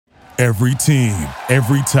Every team,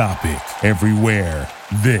 every topic, everywhere.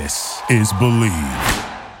 This is Believe.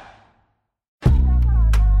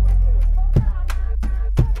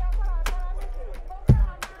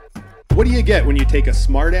 What do you get when you take a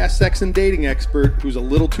smart-ass sex and dating expert who's a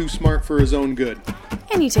little too smart for his own good?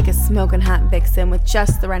 And you take a smoking hot vixen with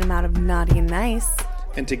just the right amount of naughty and nice.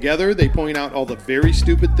 And together they point out all the very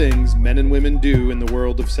stupid things men and women do in the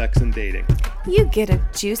world of sex and dating. You get a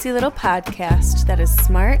juicy little podcast that is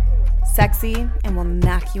smart, sexy, and will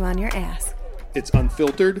knock you on your ass. It's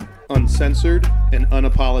unfiltered, uncensored, and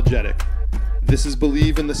unapologetic. This is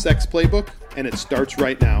Believe in the Sex Playbook, and it starts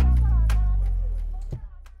right now.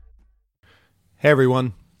 Hey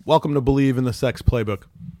everyone, welcome to Believe in the Sex Playbook.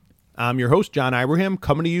 I'm your host, John Ibrahim,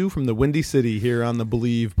 coming to you from the Windy City here on the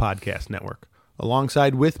Believe Podcast Network.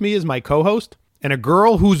 Alongside with me is my co-host and a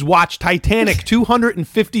girl who's watched Titanic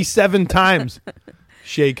 257 times,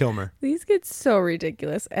 Shay Kilmer. These get so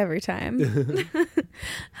ridiculous every time.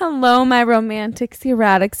 Hello, my romantics,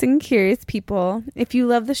 erotics, and curious people. If you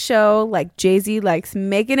love the show like Jay-Z likes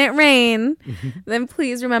making it rain, then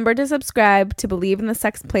please remember to subscribe to Believe in the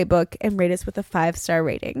Sex Playbook and rate us with a 5-star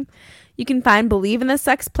rating. You can find Believe in the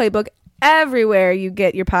Sex Playbook everywhere you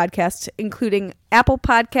get your podcasts, including Apple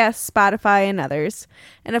Podcasts, Spotify, and others.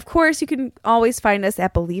 And of course, you can always find us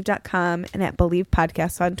at Believe.com and at Believe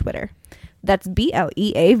Podcasts on Twitter. That's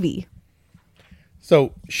BLEAV.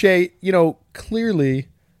 So, Shay, clearly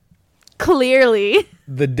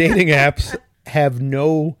the dating apps have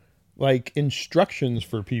no, instructions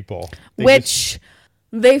for people.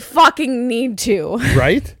 They fucking need to.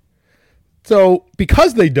 Right? So,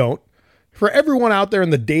 because they don't, for everyone out there in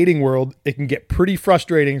the dating world, it can get pretty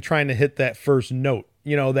frustrating trying to hit that first note.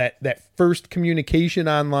 That first communication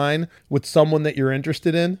online with someone that you're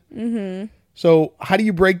interested in. Mm-hmm. So how do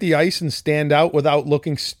you break the ice and stand out without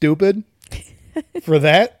looking stupid? For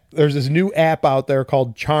that, there's this new app out there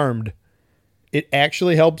called Charmed. It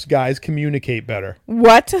actually helps guys communicate better.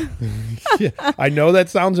 What? Yeah, I know that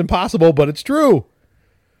sounds impossible, but it's true.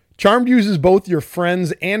 Charmed uses both your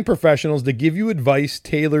friends and professionals to give you advice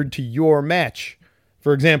tailored to your match.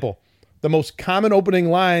 For example, the most common opening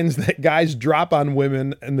lines that guys drop on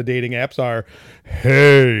women in the dating apps are,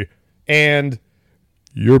 "Hey," and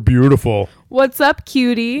 "You're beautiful." What's up,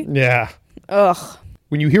 cutie? Yeah. Ugh.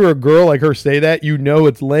 When you hear a girl like her say that, you know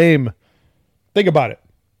it's lame. Think about it.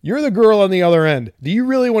 You're the girl on the other end. Do you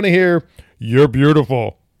really want to hear, "You're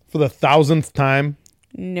beautiful," for the 1,000th time?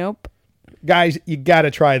 Nope. Guys, you got to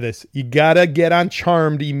try this. You got to get on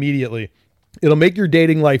Charmed immediately. It'll make your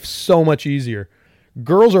dating life so much easier.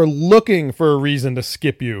 Girls are looking for a reason to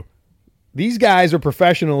skip you. These guys are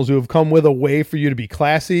professionals who have come with a way for you to be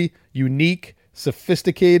classy, unique,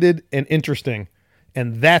 sophisticated, and interesting.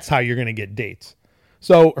 And that's how you're going to get dates.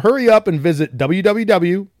 So hurry up and visit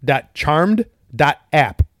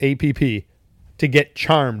www.charmed.app to get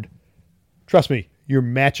charmed. Trust me, your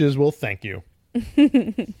matches will thank you.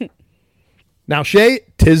 Now, Shay,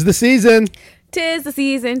 'tis the season. 'Tis the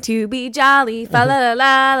season to be jolly. Fa la la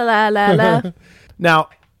la la la la. Now,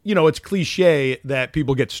 it's cliche that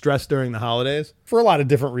people get stressed during the holidays for a lot of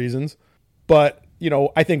different reasons. But,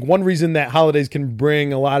 I think one reason that holidays can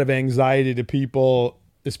bring a lot of anxiety to people,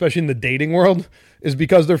 especially in the dating world, is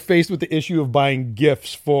because they're faced with the issue of buying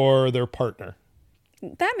gifts for their partner.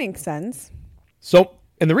 That makes sense. So,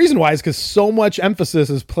 and the reason why is because so much emphasis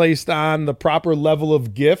is placed on the proper level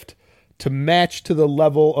of gift to match to the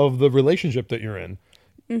level of the relationship that you're in.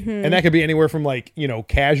 Mm-hmm. And that could be anywhere from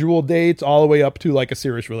casual dates all the way up to a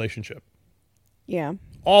serious relationship. Yeah.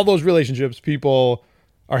 All those relationships, people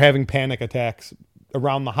are having panic attacks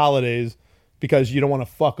around the holidays because you don't want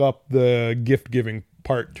to fuck up the gift giving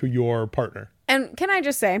part to your partner. And can I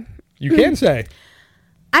just say? You can say.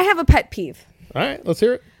 I have a pet peeve. All right, let's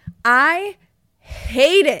hear it. I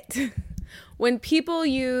hate it when people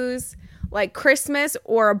use Christmas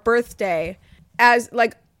or a birthday as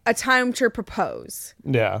a time to propose.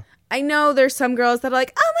 Yeah. I know there's some girls that are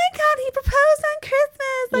like, "Oh my God, he proposed on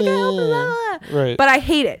Christmas." Blah, blah, blah. Right. But I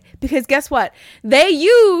hate it because guess what? They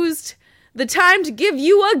used the time to give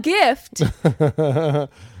you a gift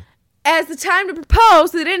as the time to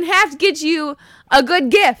propose. So they didn't have to get you a good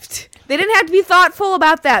gift. They didn't have to be thoughtful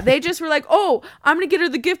about that. They just were like, "Oh, I'm going to get her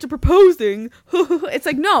the gift of proposing." It's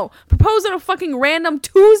like, no, propose on a fucking random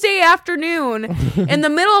Tuesday afternoon in the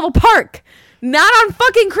middle of a park. Not on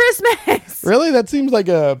fucking Christmas. Really? That seems like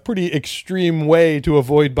a pretty extreme way to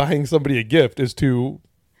avoid buying somebody a gift is to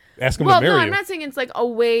ask them to marry you. I'm not saying it's a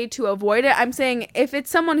way to avoid it. I'm saying if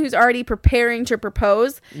it's someone who's already preparing to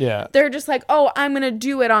propose, yeah, they're just like, "Oh, I'm going to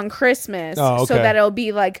do it on Christmas." Oh, okay. So that it'll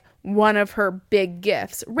be one of her big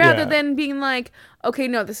gifts rather Yeah. than being like, okay,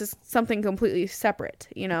 no, this is something completely separate,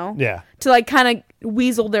 you know? Yeah. To like kind of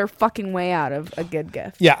weasel their fucking way out of a good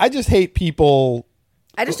gift. Yeah, I just hate people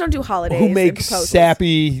I just don't do holidays. who and make proposals.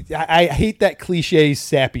 sappy. I hate that cliche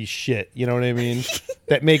sappy shit. You know what I mean?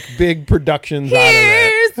 That make big productions out of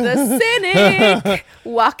that. Here's the cynic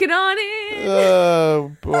walking on in.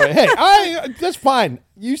 Oh boy! Hey, that's fine.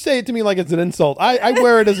 You say it to me like it's an insult. I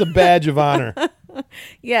wear it as a badge of honor.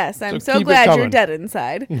 Yes, I'm So so keep it glad you're coming. dead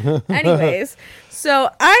inside. Anyways, so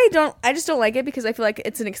I just don't like it because I feel like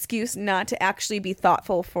it's an excuse not to actually be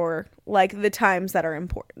thoughtful for like the times that are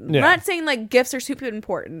important. Yeah. I'm not saying like gifts are super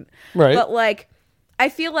important, Right. but like I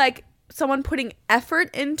feel like someone putting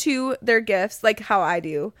effort into their gifts, like how I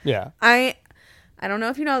do. Yeah. I don't know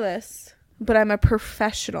if you know this, but I'm a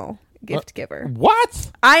professional gift giver.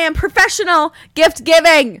 What? I am professional gift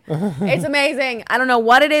giving. It's amazing. I don't know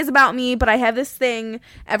what it is about me, but I have this thing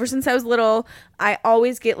ever since I was little. I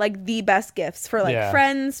always get like the best gifts for like Yeah.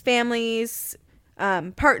 friends, families,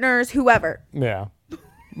 partners, whoever. Yeah.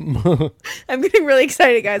 I'm getting really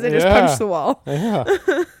excited, guys. I just Yeah. punched the wall. Yeah.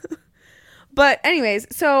 But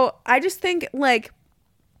anyways, so I just think like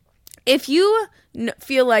if you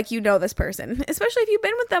feel like you know this person, especially if you've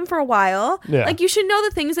been with them for a while, Yeah. like you should know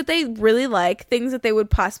the things that they really like, things that they would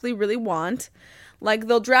possibly really want. Like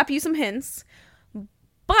they'll drop you some hints,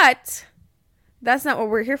 but that's not what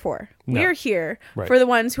we're here for. No. We're here Right. for the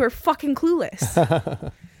ones who are fucking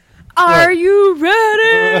clueless. Are you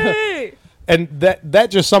ready? And that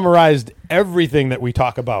just summarized everything that we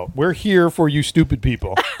talk about. We're here for you stupid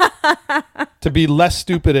people. To be less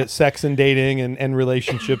stupid at sex and dating and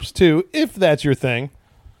relationships too, if that's your thing.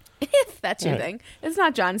 If that's your Right. thing. It's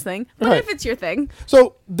not John's thing, but Right. if it's your thing,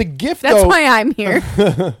 So the gift that's though, why I'm here.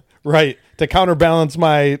 right, to counterbalance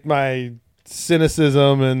my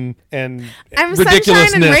cynicism and I'm ridiculousness.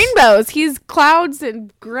 sunshine and rainbows. He's clouds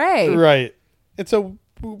and gray. Right. And so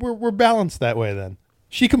we're balanced that way then.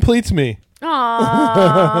 She completes me.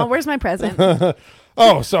 Aw, where's my present?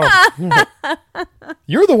 Oh, so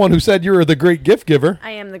you're the one who said you were the great gift giver.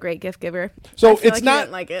 I am the great gift giver. So I feel it's like you not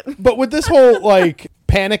didn't like it. But with this whole like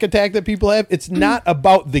panic attack that people have, it's not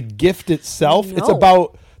about the gift itself. It's No.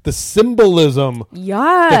 about the symbolism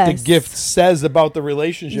Yes. that the gift says about the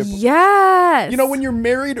relationship. Yes. You know, when you're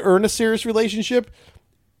married or in a serious relationship,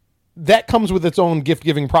 that comes with its own gift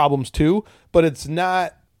giving problems too, but it's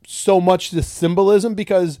not so much the symbolism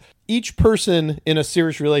because each person in a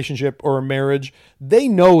serious relationship or a marriage, they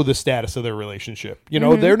know the status of their relationship. You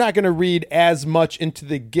know, they're not going to read as much into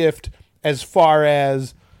the gift as far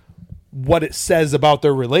as what it says about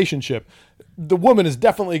their relationship. The woman is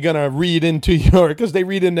definitely going to read into your, because they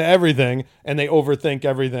read into everything and they overthink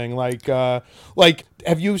everything. Like,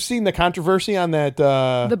 have you seen the controversy on that?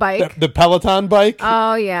 The bike? The Peloton bike?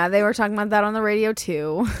 Oh yeah, they were talking about that on the radio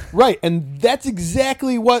too. Right. And that's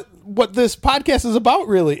exactly what this podcast is about,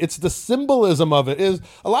 really. It's the symbolism of it. Is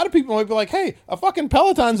a lot of people might be like, hey, a fucking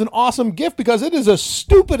Peloton's an awesome gift because it is a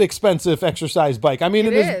stupid expensive exercise bike. I mean,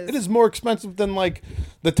 It is. it is more expensive than like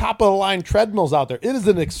the top of the line treadmills out there. It is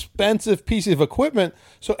an expensive piece of equipment.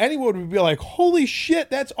 So anyone would be like, holy shit,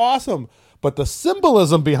 that's awesome. But the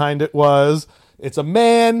symbolism behind it was it's a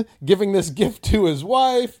man giving this gift to his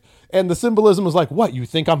wife. And the symbolism is like, what? You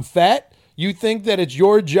think I'm fat? You think that it's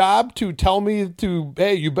your job to tell me to,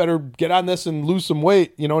 hey, you better get on this and lose some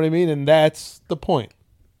weight. You know what I mean? And that's the point.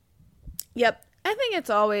 Yep. I think it's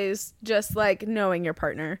always just like knowing your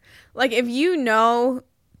partner. Like if you know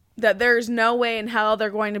that there's no way in hell they're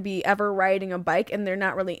going to be ever riding a bike and they're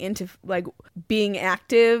not really into like being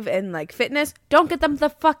active and like fitness, don't get them the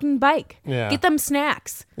fucking bike. Yeah. Get them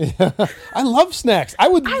snacks. I love snacks. I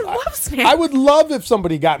love snacks. I would love if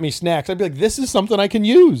somebody got me snacks. I'd be like, this is something I can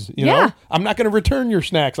use. You know, Yeah. I'm not going to return your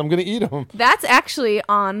snacks. I'm going to eat them. That's actually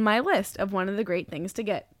on my list of one of the great things to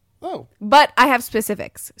get. Oh, But I have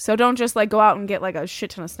specifics. So don't just like go out and get like a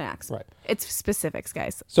shit ton of snacks. Right. It's specifics,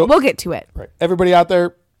 guys. So- we'll get to it. right. Everybody out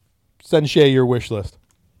there, send Shay your wish list.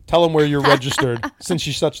 Tell them where you're registered since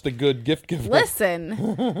she's such the good gift giver.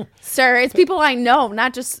 Listen, sir, it's people I know,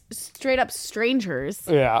 not just straight up strangers.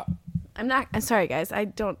 Yeah. I'm sorry, guys.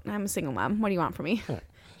 I'm a single mom. What do you want from me?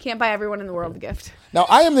 Can't buy everyone in the world a gift. Now,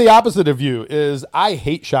 I am the opposite of you, is I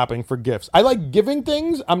hate shopping for gifts. I like giving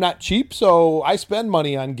things. I'm not cheap, so I spend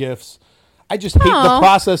money on gifts. I just hate the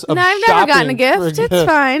process of No, I've shopping never gotten a for gift. It's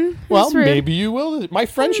fine. Well, It's rude. maybe you will. My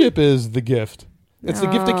friendship is the gift. It's the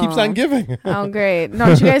gift that keeps on giving. Oh, great.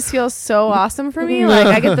 Don't you guys feel so awesome for me? Like,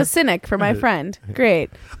 I get the cynic for my friend.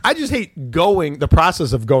 Great. I just hate the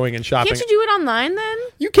process of going and shopping. Can't you do it online then?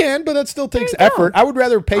 You can, but that still takes you go. effort. I would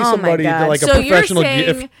rather pay Oh my somebody to God. like a So professional you're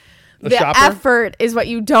saying gift. the shopper. effort is what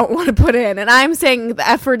you don't want to put in, and I'm saying the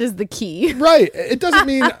effort is the key. Right. It doesn't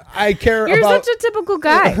mean I care You're about. such a typical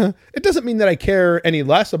guy. It doesn't mean that I care any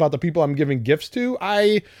less about the people I'm giving gifts to.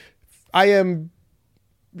 I am,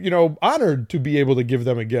 honored to be able to give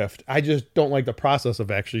them a gift. I just don't like the process of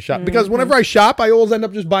actually shopping because whenever I shop, I always end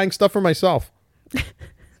up just buying stuff for myself.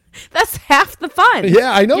 That's half the fun.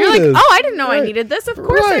 Yeah, I know You're it like, is. oh, I didn't know I Right. needed this. Of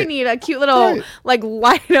course I Right. need a cute little, Right. like,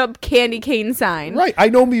 light up candy cane sign. Right. I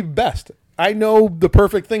know me best. I know the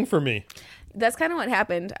perfect thing for me. That's kind of what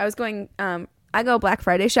happened. I was going, I go Black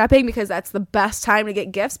Friday shopping because that's the best time to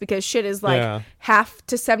get gifts because shit is like Yeah. half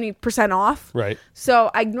to 70% off. Right.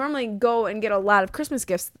 So I normally go and get a lot of Christmas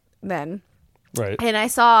gifts then. Right. And I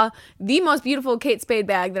saw the most beautiful Kate Spade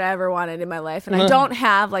bag that I ever wanted in my life. And I don't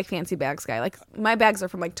have like fancy bags, guy. Like my bags are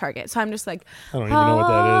from like Target. So I'm just like, I don't even know what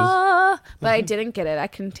that is. But I didn't get it. I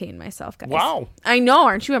contained myself, guys. Wow. I know.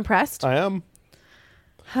 Aren't you impressed? I am.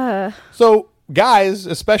 So, guys,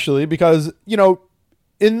 especially because,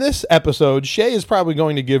 in this episode, Shay is probably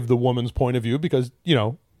going to give the woman's point of view because,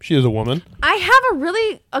 she is a woman. I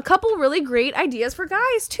have a couple really great ideas for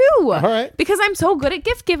guys too. All right. Because I'm so good at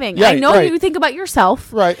gift giving. Yeah, I know right. you think about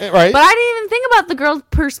yourself. Right. But I didn't even think about the girl's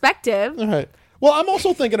perspective. All right. Well, I'm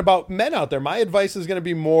also thinking about men out there. My advice is going to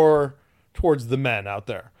be more towards the men out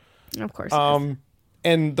there. Of course.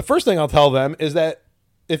 And the first thing I'll tell them is that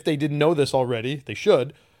if they didn't know this already, they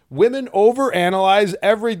should. Women overanalyze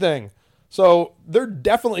everything. So they're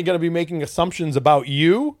definitely going to be making assumptions about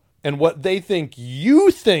you and what they think you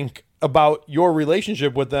think about your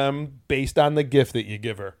relationship with them based on the gift that you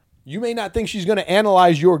give her. You may not think she's going to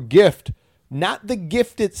analyze your gift, not the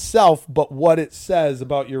gift itself, but what it says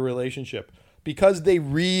about your relationship. Because they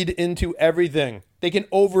read into everything. They can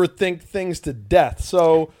overthink things to death.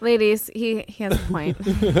 So, Ladies, he has a point.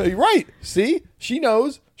 right. See? She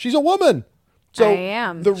knows. She's a woman. So I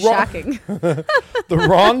am. the wrong, Shocking. the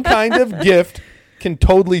wrong kind of gift can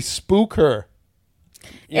totally spook her.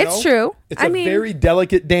 You It's know? true. It's I a mean- very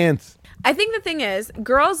delicate dance. I think the thing is,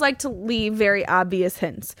 girls like to leave very obvious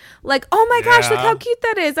hints. Like, oh my gosh, look Yeah. how cute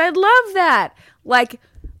that is. I love that. Like,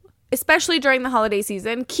 especially during the holiday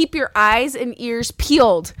season, keep your eyes and ears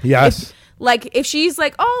peeled. Yes. If she's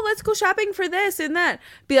like, oh, let's go shopping for this and that,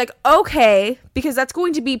 be like, okay, because that's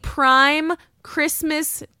going to be prime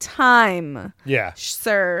Christmas time, Yeah.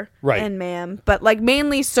 sir Right. and ma'am. But like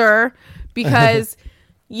mainly sir, because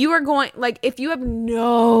you are going, like, if you have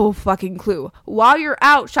no fucking clue while you're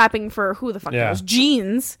out shopping for who the fuck Yeah. knows,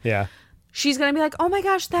 jeans, Yeah. she's going to be like, oh my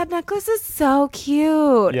gosh, that necklace is so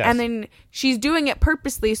cute. Yes. And then she's doing it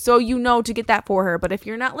purposely so you know to get that for her. But if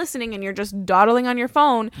you're not listening and you're just dawdling on your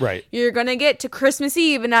phone, Right. you're going to get to Christmas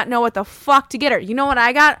Eve and not know what the fuck to get her. You know what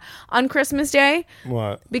I got on Christmas Day?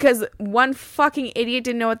 What? Because one fucking idiot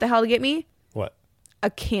didn't know what the hell to get me. What? A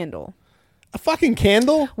candle. A fucking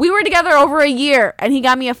candle? We were together over a year and he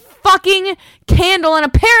got me a fucking candle and a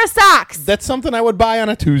pair of socks. That's something I would buy on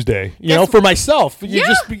a Tuesday. You know, for myself. You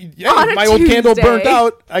Yeah, on a my old candle Tuesday. burnt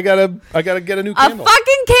out. I gotta get a new A candle.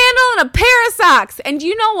 fucking candle and a pair of socks. And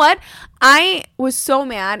you know what? I was so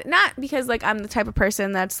mad. Not because like I'm the type of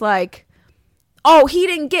person that's like, oh, he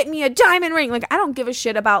didn't get me a diamond ring. Like I don't give a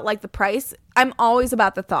shit about like the price. I'm always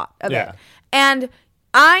about the thought of Yeah. it. And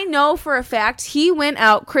I know for a fact he went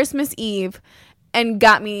out Christmas Eve and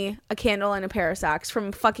got me a candle and a pair of socks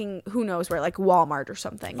from fucking who knows where, like Walmart or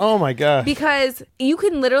something. Oh my god. Because you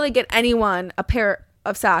can literally get anyone a pair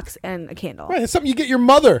of socks and a candle. Right, it's something you get your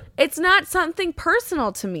mother. It's not something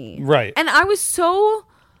personal to me. Right. And I was so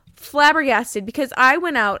flabbergasted because I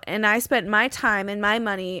went out and I spent my time and my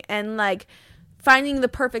money and like finding the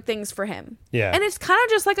perfect things for him. Yeah. And it's kind of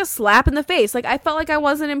just like a slap in the face. Like I felt like I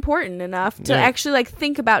wasn't important enough to Yeah. actually like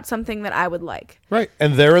think about something that I would like. Right.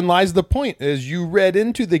 And therein lies the point is you read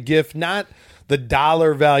into the gift not the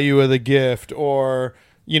dollar value of the gift or,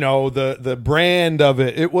 the brand of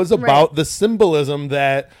it. It was about Right. the symbolism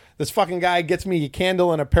that this fucking guy gets me a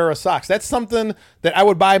candle and a pair of socks. That's something that I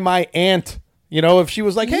would buy my aunt. If she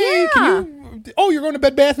was like, hey, you're going to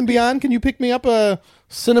Bed Bath & Beyond. Can you pick me up a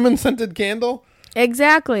cinnamon scented candle?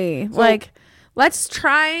 Exactly. Like let's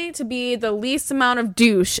try to be the least amount of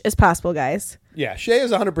douche as possible, guys. Yeah, Shay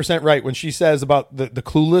is 100% right when she says about the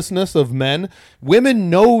cluelessness of men. Women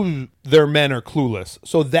know their men are clueless.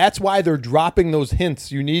 So that's why they're dropping those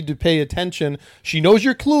hints. You need to pay attention. She knows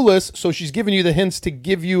you're clueless, so she's giving you the hints to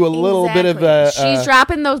give you a little bit of a... She's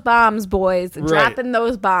dropping those bombs, boys. Right. Dropping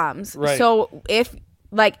those bombs. Right. So if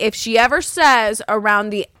Like, if she ever says around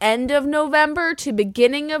the end of November to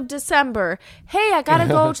beginning of December, hey, I gotta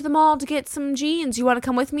go to the mall to get some jeans. You want to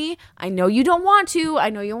come with me? I know you don't want to. I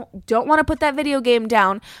know you don't want to put that video game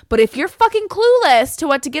down. But if you're fucking clueless to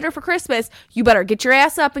what to get her for Christmas, you better get your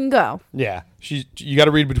ass up and go. Yeah. You got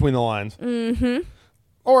to read between the lines. Mm-hmm.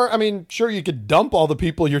 Or, I mean, sure, you could dump all the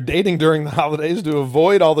people you're dating during the holidays to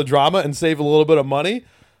avoid all the drama and save a little bit of money.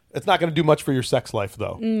 It's not going to do much for your sex life,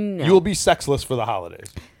 though. No. You will be sexless for the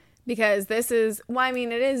holidays. Because this is, well, I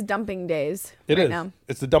mean, it is dumping days now.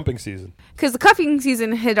 It's the dumping season. Because the cuffing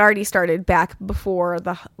season had already started back before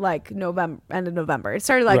the, November, end of November. It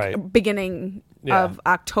started, beginning of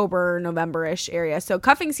October, November-ish area. So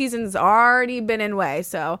cuffing season's already been in way.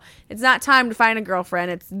 So it's not time to find a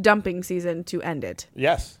girlfriend. It's dumping season to end it.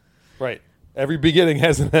 Yes. Right. Every beginning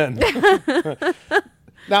has an end.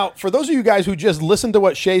 Now, for those of you guys who just listened to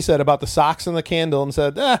what Shay said about the socks and the candle and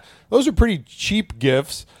said, those are pretty cheap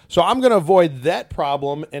gifts, so I'm going to avoid that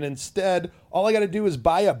problem, and instead, all I got to do is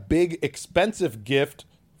buy a big, expensive gift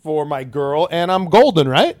for my girl, and I'm golden,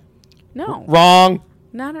 right? No. Wrong.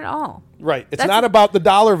 Not at all. Right. It's not about the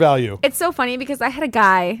dollar value. It's so funny because I had a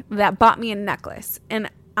guy that bought me a necklace,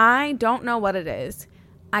 and I don't know what it is.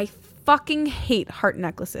 I fucking hate heart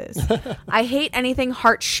necklaces. I hate anything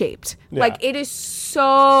heart-shaped. Yeah. Like, it is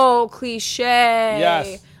so cliche.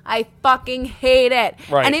 Yes. I fucking hate it.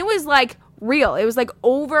 Right. And it was, real. It was,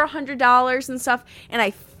 over $100 and stuff, and I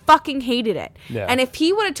fucking hated it. Yeah. And if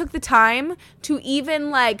he would have took the time to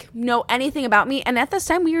even, know anything about me, and at this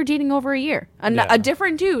time, we were dating over a year. A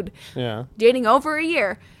different dude. Yeah. Dating over a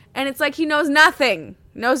year. And it's like he knows nothing.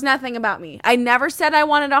 Knows nothing about me. I never said I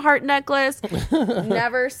wanted a heart necklace.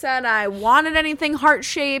 Never said I wanted anything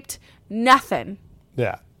heart-shaped. Nothing.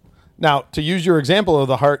 Yeah. Now, to use your example of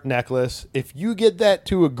the heart necklace, if you get that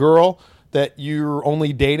to a girl that you're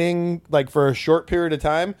only dating for a short period of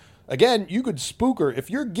time, again, you could spook her. If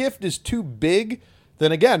your gift is too big,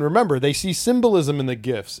 then again, remember, they see symbolism in the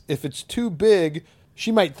gifts. If it's too big,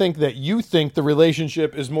 she might think that you think the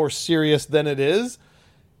relationship is more serious than it is.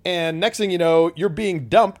 And next thing you know, you're being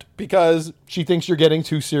dumped because she thinks you're getting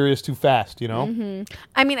too serious too fast, Mm-hmm.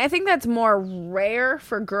 I mean, I think that's more rare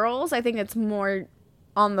for girls. I think it's more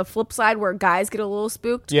on the flip side where guys get a little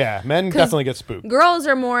spooked. Yeah, men definitely get spooked. Girls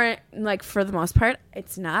are more, for the most part,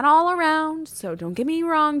 it's not all around. So don't get me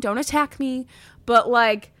wrong. Don't attack me. But,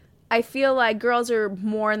 I feel like girls are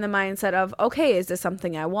more in the mindset of, okay, is this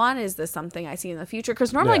something I want? Is this something I see in the future?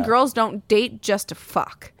 Because normally girls don't date just to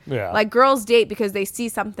fuck. Yeah. Girls date because they see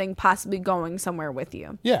something possibly going somewhere with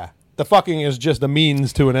you. Yeah. The fucking is just a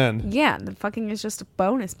means to an end. Yeah, the fucking is just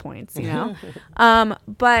bonus points,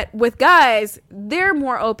 But with guys, they're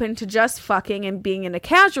more open to just fucking and being in a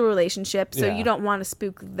casual relationship, so you don't want to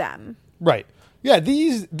spook them. Right. Yeah,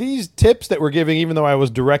 these tips that we're giving, even though I was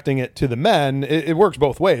directing it to the men, it works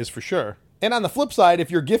both ways for sure. And on the flip side, if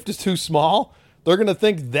your gift is too small, they're going to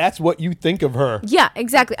think that's what you think of her. Yeah,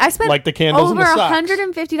 exactly. I spent the candles over and the socks.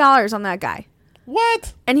 $150 on that guy.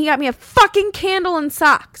 What? And he got me a fucking candle and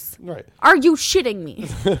socks. Right. Are you shitting me?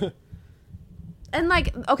 And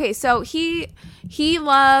okay, so he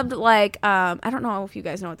loved I don't know if you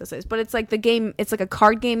guys know what this is, but it's the game, it's a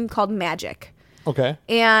card game called Magic. Okay.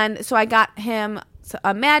 And so I got him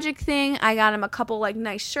a Magic thing. I got him a couple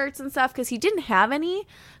nice shirts and stuff because he didn't have any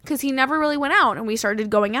because he never really went out, and we started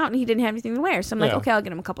going out and he didn't have anything to wear. So I'm okay, I'll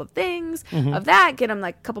get him a couple of things of that, get him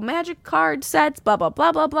a couple Magic card sets, blah, blah,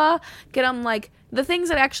 blah, blah, blah. Get him the things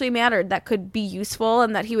that actually mattered that could be useful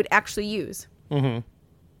and that he would actually use. Mm-hmm.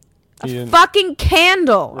 A fucking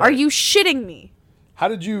candle. Right. Are you shitting me? How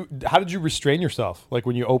did you restrain yourself?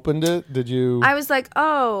 When you opened it, did you? I was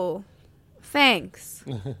oh, thanks.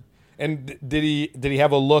 And did he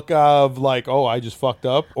have a look of oh, I just fucked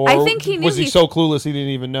up? Or I think he knew. Was he so clueless he didn't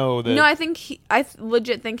even know that? No, I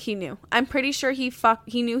legit think he knew. I'm pretty sure he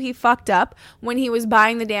knew he fucked up when he was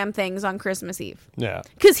buying the damn things on Christmas Eve. Yeah.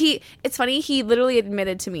 Because it's funny, he literally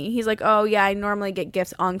admitted to me. He's oh yeah, I normally get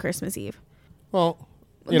gifts on Christmas Eve. Well,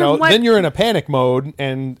 then you're in a panic mode,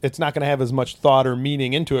 and it's not going to have as much thought or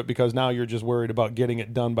meaning into it because now you're just worried about getting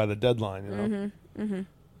it done by the deadline. Mm-hmm. Mm-hmm.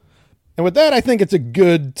 And with that, I think it's a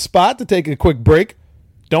good spot to take a quick break.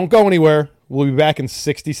 Don't go anywhere. We'll be back in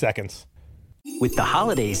 60 seconds. With the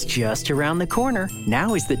holidays just around the corner,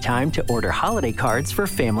 now is the time to order holiday cards for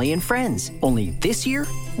family and friends. Only this year,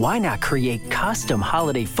 Why not create custom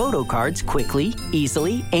holiday photo cards quickly,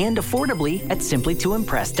 easily, and affordably at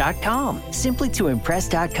simplytoimpress.com?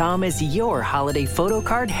 Simplytoimpress.com is your holiday photo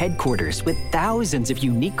card headquarters with thousands of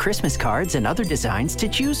unique Christmas cards and other designs to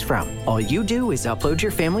choose from. All you do is upload your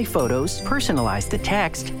family photos, personalize the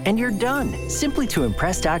text, and you're done.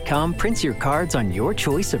 Simplytoimpress.com prints your cards on your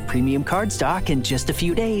choice of premium cardstock in just a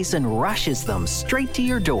few days and rushes them straight to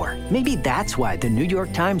your door. Maybe that's why the New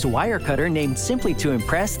York Times Wirecutter named Simply to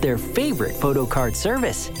Impress their favorite photo card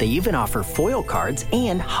service. They even offer foil cards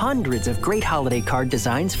and hundreds of great holiday card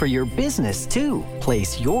designs for your business, too.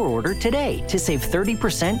 Place your order today to save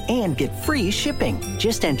 30% and get free shipping.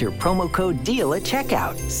 Just enter promo code DEAL at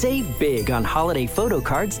checkout. Save big on holiday photo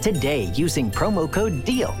cards today using promo code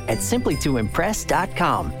DEAL at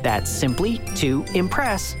simplytoimpress.com. That's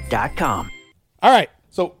simplytoimpress.com. All right.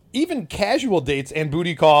 So even casual dates and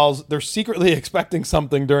booty calls, they're secretly expecting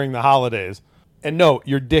something during the holidays. And no,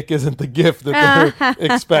 your dick isn't the gift that they're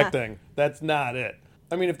expecting. That's not it.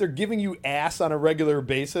 I mean, if they're giving you ass on a regular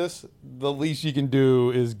basis, the least you can do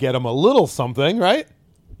is get them a little something, right?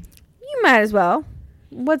 You might as well.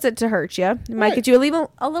 What's it to hurt you? It might get you a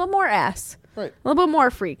little more ass. Right. A little bit more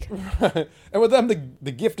freak. And with them,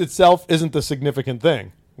 the gift itself isn't the significant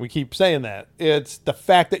thing. We keep saying that. It's the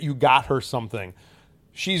fact that you got her something.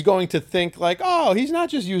 She's going to think like, oh, he's not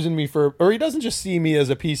just using me or he doesn't just see me as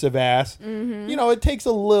a piece of ass. Mm-hmm. You know, it takes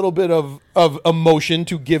a little bit of emotion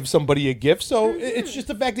to give somebody a gift. So it's just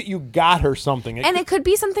the fact that you got her something. It could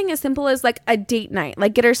be something as simple as like a date night.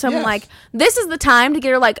 Like get her some like, this is the time to get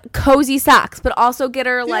her like cozy socks, but also get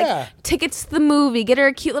her like tickets to the movie, get her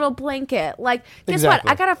a cute little blanket. Like, guess what?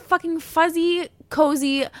 I got a fucking fuzzy,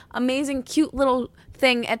 cozy, amazing, cute little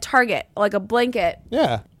thing at Target, like a blanket.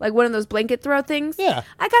 Yeah. Like one of those blanket throw things. Yeah.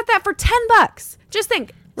 I got that for $10. Just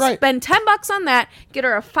think. Right. Spend $10 on that. Get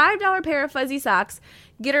her a $5 pair of fuzzy socks.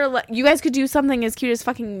 Get her. You guys could do something as cute as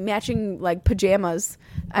fucking matching like pajamas.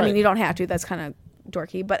 I mean, you don't have to. That's kind of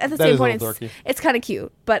dorky. But at the same point, it's kind of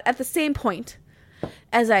cute. But at the same point,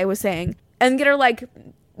 as I was saying, and get her like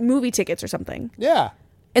movie tickets or something. Yeah.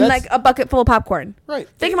 And like a bucket full of popcorn. Right.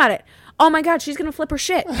 Think about it. Oh my God, she's gonna flip her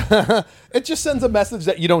shit. It just sends a message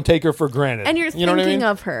that you don't take her for granted. And you're thinking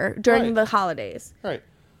of her during the holidays. Right.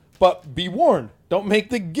 But be warned, don't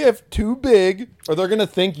make the gift too big or they're gonna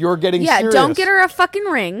think you're getting serious. Yeah, don't get her a fucking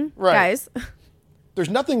ring, guys. There's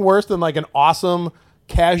nothing worse than like an awesome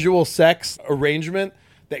casual sex arrangement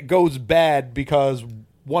that goes bad because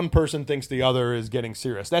one person thinks the other is getting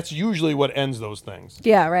serious. That's usually what ends those things.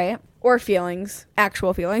 Yeah, right. Or feelings.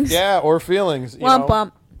 Actual feelings. Yeah, or feelings. Lump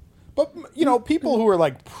bump. But, you know, people who are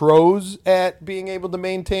like pros at being able to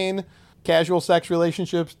maintain casual sex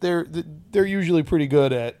relationships, they're usually pretty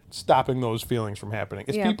good at stopping those feelings from happening.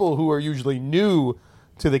 It's people who are usually new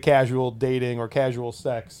to the casual dating or casual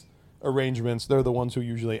sex arrangements. They're the ones who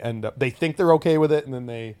usually they think they're okay with it and then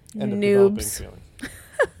they end up developing feelings.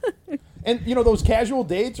 And, you know, those casual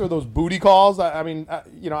dates or those booty calls, I think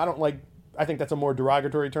that's a more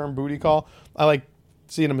derogatory term, booty call. I like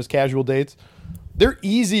seeing them as casual dates. They're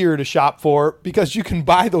easier to shop for because you can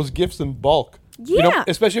buy those gifts in bulk. Yeah. You know,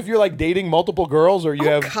 especially if you're like dating multiple girls or you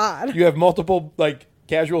have multiple like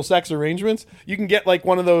casual sex arrangements. You can get like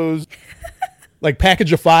one of those like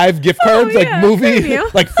package of 5 gift cards, like movie,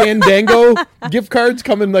 like Fandango gift cards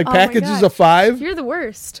come in like packages of 5. You're the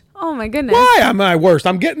worst. Oh my goodness. Why am I worst?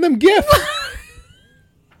 I'm getting them gifts.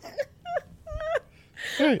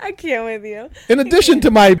 I can't with you. In addition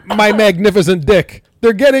to my magnificent dick,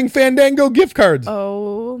 they're getting Fandango gift cards.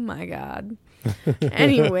 Oh my God.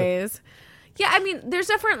 Anyways. Yeah, I mean, there's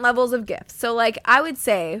different levels of gifts. So like I would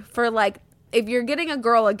say for like if you're getting a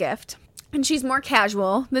girl a gift and she's more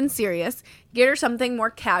casual than serious, get her something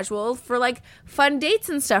more casual for like fun dates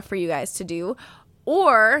and stuff for you guys to do.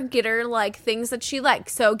 Or get her like things that she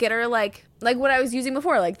likes. So get her like what I was using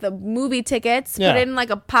before, like the movie tickets, put in like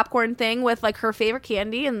a popcorn thing with like her favorite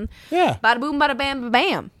candy and bada boom, bada bam,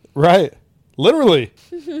 bam. Right. Literally.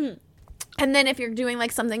 And then if you're doing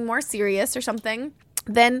like something more serious or something,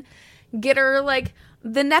 then get her like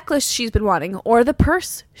the necklace she's been wanting or the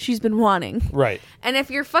purse she's been wanting. Right. And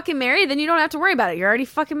if you're fucking married, then you don't have to worry about it. You're already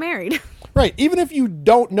fucking married. Right. Even if you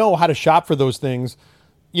don't know how to shop for those things,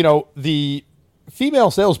 you know, the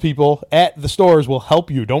female salespeople at the stores will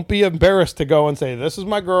help you. Don't be embarrassed to go and say, this is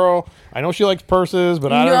my girl. I know she likes purses,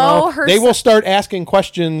 but I don't know. They will start asking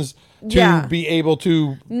questions to be able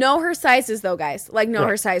to know her sizes, though, guys. Like, know Right.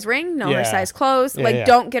 her size ring, know Yeah. her size clothes. Yeah, like, yeah.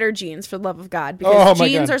 don't get her jeans, for the love of God, because Oh, my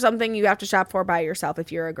jeans God. are something you have to shop for by yourself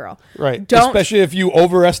if you're a girl. Right. Don't. Especially if you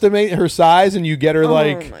overestimate her size and you get her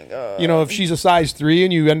like, my God. you know, if she's a size 3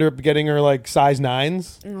 and you end up getting her like size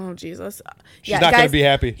 9s, Oh, Jesus. she's not going to be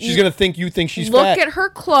happy. She's going to think you think she's Look fat. at her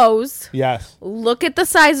clothes. Yes. Look at the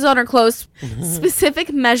sizes on her clothes,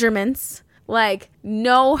 specific measurements. Like,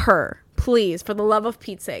 know her, please, for the love of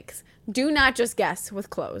Pete's sakes. Do not just guess with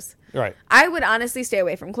clothes. Right. I would honestly stay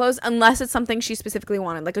away from clothes unless it's something she specifically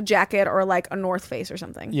wanted, like a jacket or like a North Face or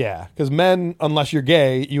something. Yeah, because men, unless you're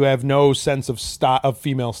gay, you have no sense of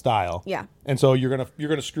female style. Yeah. And so you're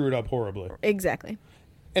gonna screw it up horribly. Exactly.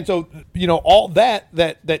 And so, you know, all that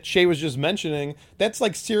Shay was just mentioning, that's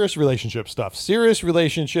like serious relationship stuff. Serious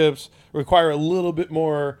relationships require a little bit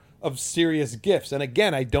more of serious gifts. And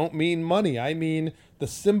again, I don't mean money. I mean the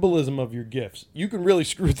symbolism of your gifts. You can really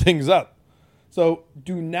screw things up. So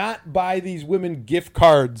do not buy these women gift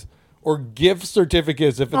cards or gift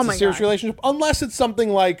certificates if it's my a serious God. relationship, unless it's something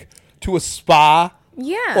like to a spa.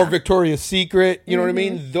 Yeah. Or Victoria's Secret, you know what I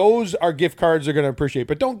mean? Those are gift cards they're going to appreciate.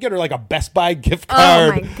 But don't get her like a Best Buy gift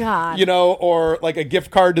card. Oh, my God. You know, or like a gift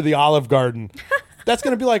card to the Olive Garden. That's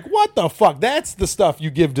going to be like, what the fuck? That's the stuff you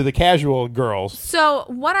give to the casual girls. So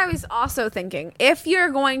what I was also thinking, if you're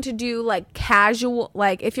going to do like casual,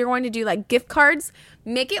 like if you're going to do like gift cards,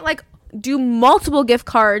 make it like do multiple gift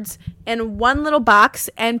cards in one little box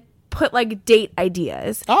and put like date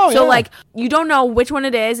ideas. Oh, so yeah. like you don't know which one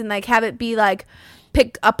it is and like have it be like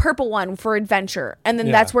pick a purple one for adventure. And then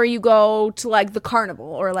Yeah. that's where you go to like the carnival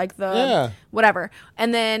or like the Yeah. whatever.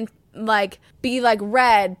 And then like be like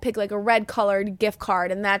red, pick like a red colored gift card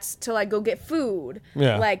and that's to like go get food.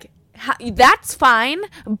 Yeah. Like that's fine,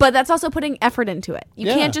 but that's also putting effort into it. You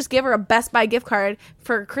Yeah. can't just give her a Best Buy gift card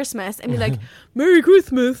for Christmas and be like, Merry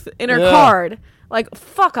Christmas in her Yeah. card. Like,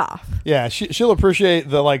 fuck off. Yeah, she'll appreciate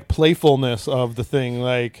the like playfulness of the thing,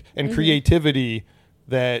 like, and creativity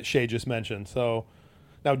that Shay just mentioned. So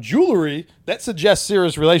now jewelry, that suggests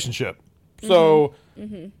serious relationship. So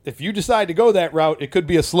if you decide to go that route, it could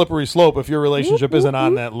be a slippery slope if your relationship isn't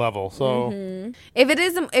on that level. So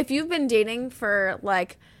If you've been dating for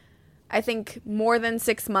like, I think more than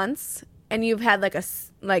 6 months and you've had like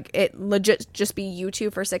it legit just be you two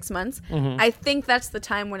for 6 months, I think that's the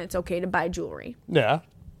time when it's okay to buy jewelry. yeah,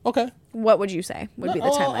 okay. What would you say would be the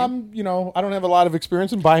timeline? I don't have a lot of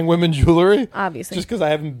experience in buying women jewelry. Obviously. Just because I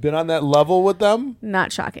haven't been on that level with them.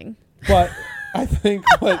 Not shocking. But I think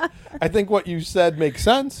what you said makes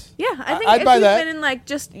sense. Yeah, I think I'd if buy you've that. been in like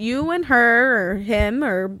just you and her or him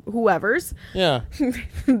or whoever's Yeah.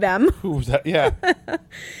 them, Who's that? Yeah.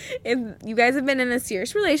 if you guys have been in a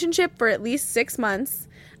serious relationship for at least 6 months,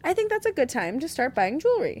 I think that's a good time to start buying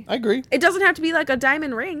jewelry. I agree. It doesn't have to be like a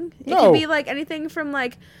diamond ring. It No. can be like anything from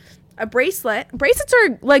like a bracelet. Bracelets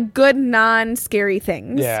are like good non-scary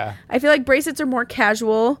things. Yeah. I feel like bracelets are more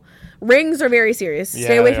casual. Rings are very serious.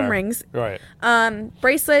 Stay Yeah, away they from are. rings. Right.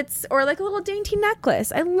 Bracelets or like a little dainty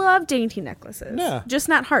necklace. I love dainty necklaces. Yeah. Just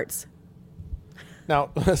not hearts. Now,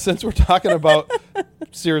 since we're talking about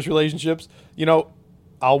serious relationships, you know,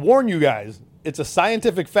 I'll warn you guys, it's a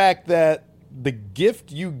scientific fact that the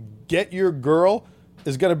gift you get your girl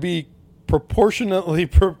is going to be proportionately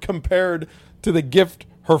compared to the gift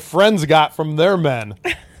her friends got from their men.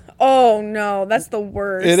 Oh no, that's the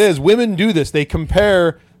worst. It is. Women do this. They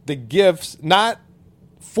compare the gifts, not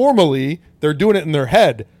formally, they're doing it in their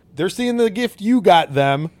head. They're seeing the gift you got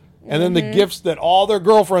them, and then the gifts that all their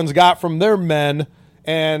girlfriends got from their men.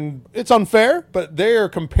 And it's unfair, but they are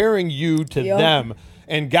comparing you to Yep. them.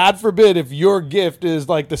 And God forbid if your gift is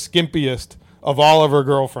like the skimpiest of all of her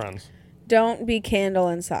girlfriends. Don't be candle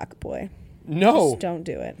and sock boy. No. Just don't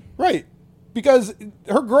do it. Right. Because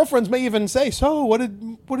her girlfriends may even say, so what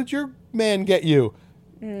did your man get you?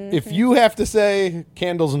 If you have to say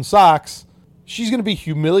candles and socks, she's going to be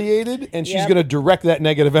humiliated and she's Yep. going to direct that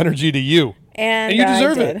negative energy to you. And you I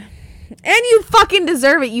deserve did. it. And you fucking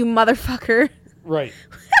deserve it, you motherfucker. Right.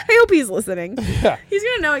 I hope he's listening. Yeah. He's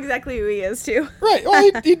gonna know exactly who he is too. Right.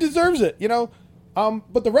 Well, he deserves it, you know.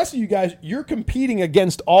 But the rest of you guys, you're competing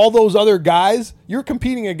against all those other guys. You're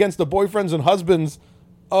competing against the boyfriends and husbands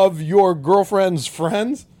of your girlfriend's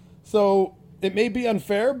friends. So it may be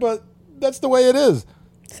unfair, but that's the way it is.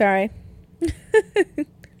 Sorry.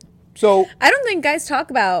 So I don't think guys talk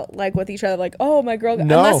about like with each other like, oh my girl got,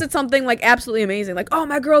 No. unless it's something like absolutely amazing. Like, oh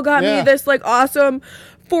my girl got Yeah. me this like awesome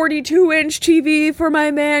 42-inch TV for my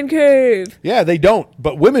man cave. Yeah, they don't,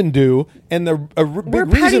 but women do. And the big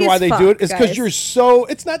reason why they do it is because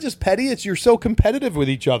it's not just petty, it's you're so competitive with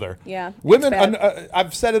each other. Yeah. Women,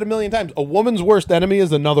 I've said it a million times, a woman's worst enemy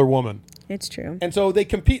is another woman. It's true. And so they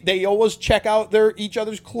compete. They always check out each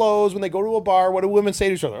other's clothes when they go to a bar. What do women say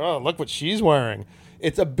to each other? Oh, look what she's wearing.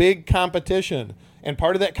 It's a big competition. And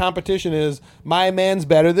part of that competition is my man's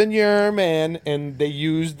better than your man. And they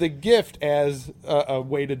use the gift as a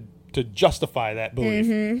way to justify that belief.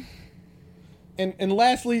 Mm-hmm. And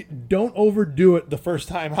lastly, don't overdo it the first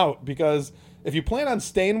time out, because if you plan on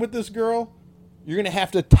staying with this girl, you're going to have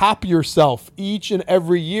to top yourself each and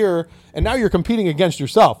every year. And now you're competing against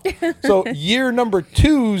yourself. So year number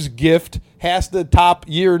 2's gift has to top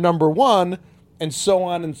year number 1, and so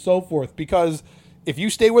on and so forth. Because if you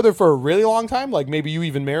stay with her for a really long time, like maybe you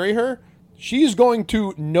even marry her, she's going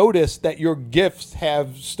to notice that your gifts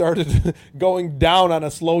have started going down on a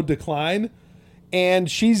slow decline.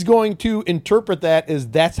 And she's going to interpret that as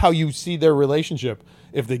that's how you see their relationship.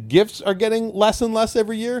 If the gifts are getting less and less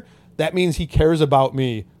every year, that means he cares about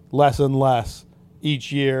me less and less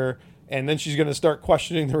each year. And then she's going to start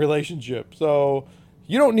questioning the relationship. So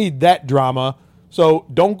you don't need that drama. So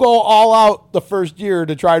don't go all out the first year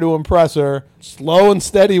to try to impress her. Slow and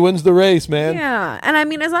steady wins the race, man. Yeah. And I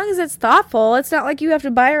mean, as long as it's thoughtful, it's not like you have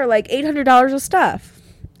to buy her like $800 of stuff.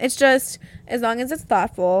 It's just as long as it's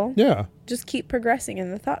thoughtful. Yeah. Just keep progressing in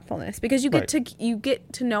the thoughtfulness, because you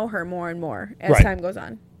get to know her more and more as Right. time goes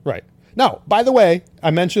on. Right. Now, by the way,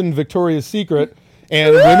 I mentioned Victoria's Secret,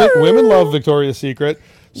 and women love Victoria's Secret.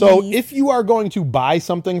 So if you are going to buy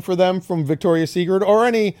something for them from Victoria's Secret or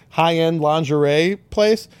any high-end lingerie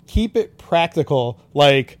place, keep it practical,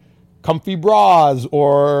 like comfy bras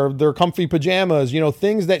or their comfy pajamas,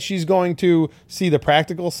 things that she's going to see the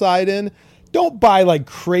practical side in. Don't buy like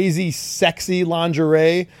crazy, sexy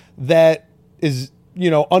lingerie that is,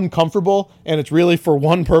 uncomfortable and it's really for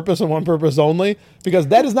one purpose and one purpose only, because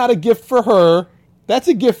that is not a gift for her. That's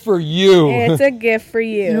a gift for you. It's a gift for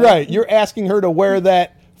you. Right. You're asking her to wear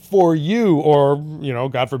that for you, or,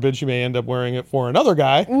 God forbid she may end up wearing it for another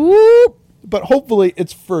guy. Whoop. But hopefully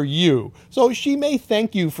it's for you. So she may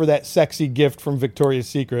thank you for that sexy gift from Victoria's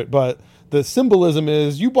Secret, but the symbolism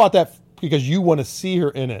is you bought that because you want to see her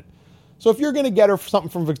in it. So if you're going to get her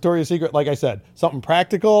something from Victoria's Secret, like I said, something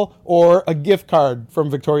practical or a gift card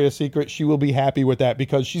from Victoria's Secret, she will be happy with that,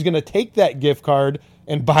 because she's going to take that gift card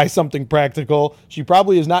and buy something practical. She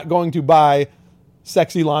probably is not going to buy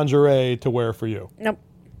sexy lingerie to wear for you. Nope.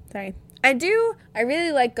 Sorry. I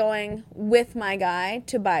really like going with my guy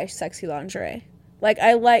to buy sexy lingerie.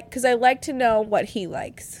 Because I like to know what he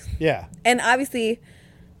likes. Yeah. And obviously,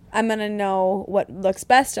 I'm going to know what looks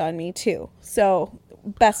best on me, too. So,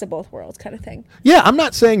 best of both worlds kind of thing. Yeah, I'm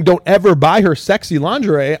not saying don't ever buy her sexy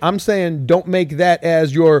lingerie. I'm saying don't make that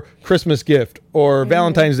as your Christmas gift or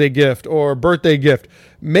Valentine's Day gift or birthday gift.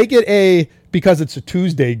 Make it because it's a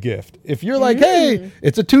Tuesday gift. If you're like, hey,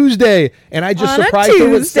 it's a Tuesday, and I just surprised her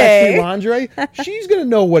with sexy lingerie, she's going to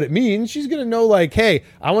know what it means. She's going to know, like, hey,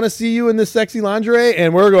 I want to see you in this sexy lingerie,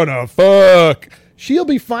 and we're going to fuck. She'll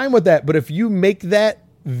be fine with that. But if you make that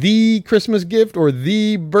the Christmas gift or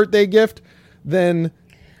the birthday gift, then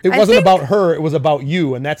it wasn't about her, it was about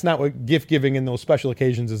you, and that's not what gift giving in those special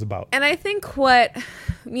occasions is about. And I think what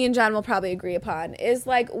me and John will probably agree upon is,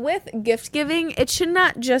 like, with gift giving, it should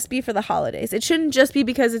not just be for the holidays. It shouldn't just be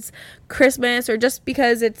because it's Christmas or just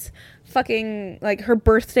because it's fucking, like, her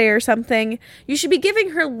birthday or something. You should be giving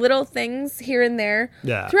her little things here and there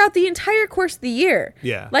throughout the entire course of the year.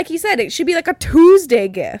 Yeah. Like you said, it should be like a Tuesday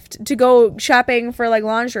gift to go shopping for, like,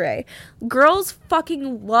 lingerie. Girls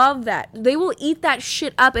fucking love that. They will eat that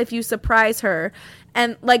shit up if you surprise her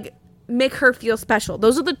and, like, make her feel special.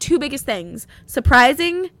 Those are the two biggest things: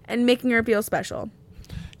 surprising and making her feel special.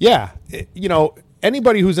 Yeah.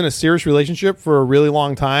 Anybody who's in a serious relationship for a really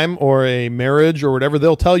long time, or a marriage or whatever,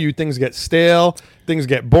 they'll tell you things get stale, things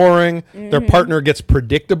get boring, their partner gets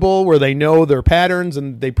predictable, where they know their patterns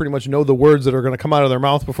and they pretty much know the words that are going to come out of their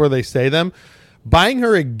mouth before they say them. Buying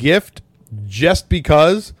her a gift just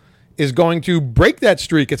because is going to break that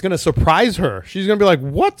streak. It's going to surprise her. She's going to be like,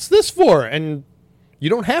 what's this for? And you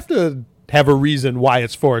don't have to have a reason why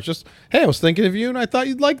it's for. It's just, hey, I was thinking of you and I thought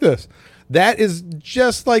you'd like this. That is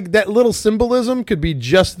just like that little symbolism could be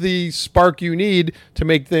just the spark you need to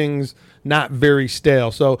make things not very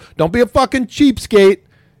stale. So don't be a fucking cheapskate,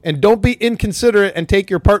 and don't be inconsiderate and take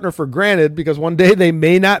your partner for granted, because one day they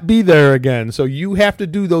may not be there again. So you have to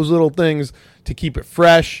do those little things to keep it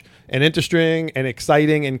fresh and interesting and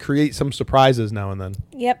exciting and create some surprises now and then.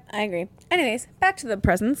 Yep, I agree. Anyways, back to the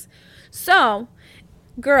presents. So,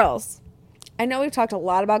 girls, I know we've talked a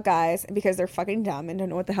lot about guys because they're fucking dumb and don't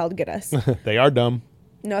know what the hell to get us. They are dumb.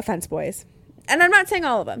 No offense, boys. And I'm not saying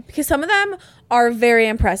all of them, because some of them are very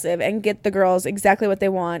impressive and get the girls exactly what they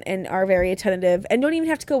want and are very attentive and don't even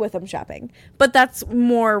have to go with them shopping. But that's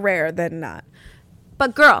more rare than not.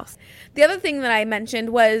 But girls. The other thing that I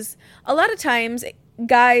mentioned was a lot of times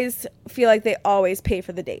guys feel like they always pay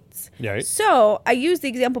for the dates. Right. So I used the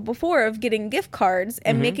example before of getting gift cards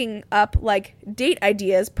and making up like date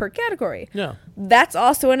ideas per category. Yeah. That's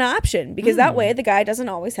also an option, because that way the guy doesn't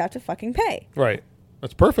always have to fucking pay. Right.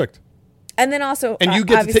 That's perfect. And then also, and you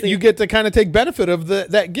get to kind of take benefit of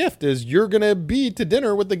that gift, is you're gonna be to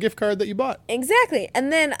dinner with the gift card that you bought. Exactly.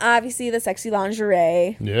 And then obviously the sexy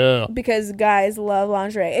lingerie. Yeah. Because guys love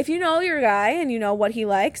lingerie. If you know your guy and you know what he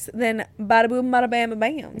likes, then bada boom, bada bam,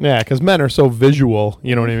 bam. Yeah, because men are so visual.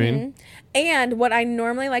 You know what I mean? And what I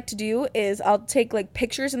normally like to do is I'll take like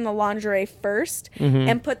pictures in the lingerie first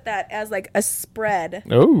and put that as like a spread.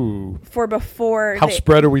 Oh. For before. How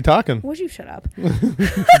spread are we talking? Would you shut up?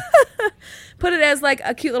 Put it as like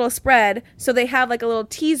a cute little spread so they have like a little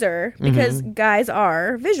teaser, because guys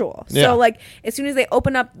are visual. Yeah. So like as soon as they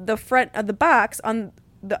open up the front of the box, on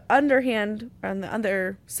the underhand, on the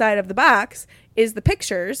other side of the box is the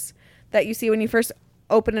pictures that you see when you first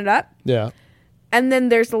open it up. Yeah. And then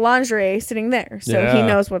there's the lingerie sitting there. So he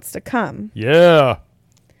knows what's to come. Yeah.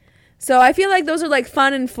 So I feel like those are like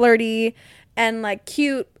fun and flirty and like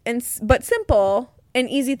cute but simple and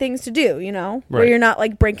easy things to do, you know, where you're not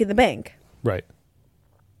like breaking the bank. Right.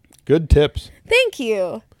 Good tips. Thank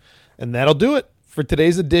you. And that'll do it for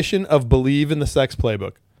today's edition of Believe in the Sex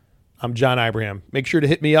Playbook. I'm John Ibrahim. Make sure to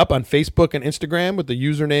hit me up on Facebook and Instagram with the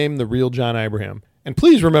username The Real John Ibrahim. And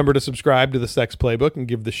please remember to subscribe to the Sex Playbook and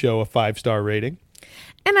give the show a 5-star rating.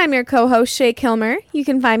 And I'm your co-host, Shay Kilmer. You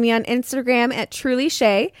can find me on Instagram at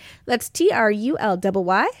TrulyShay. That's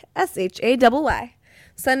TruYShay.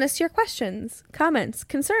 Send us your questions, comments,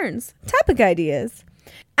 concerns, topic ideas.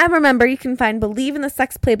 And remember, you can find Believe in the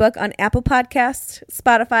Sex Playbook on Apple Podcasts,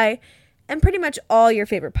 Spotify, and pretty much all your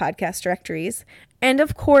favorite podcast directories. And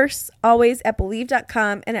of course, always at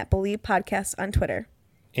Believe.com and at Believe Podcast on Twitter.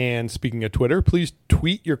 And speaking of Twitter, please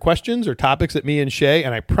tweet your questions or topics at me and Shay,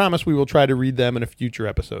 and I promise we will try to read them in a future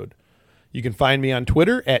episode. You can find me on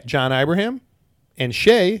Twitter at John Ibrahim and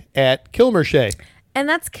Shay at Kilmer Shay. And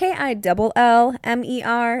that's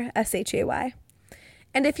KILLMERSHAY.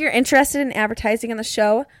 And if you're interested in advertising on the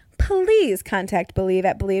show, please contact Believe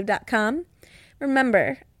at Believe.com.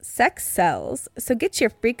 Remember, sex sells, so get your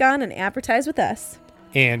freak on and advertise with us.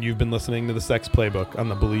 And you've been listening to the Sex Playbook on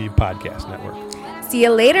the Believe Podcast Network. See you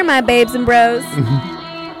later, my babes and bros.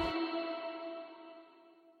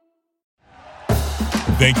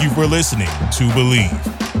 Thank you for listening to Believe.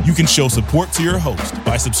 You can show support to your host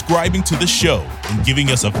by subscribing to the show and giving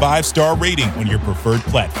us a 5-star rating on your preferred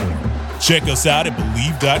platform. Check us out at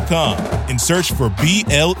Believe.com and search for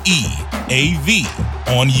BLEAV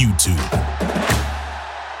on YouTube.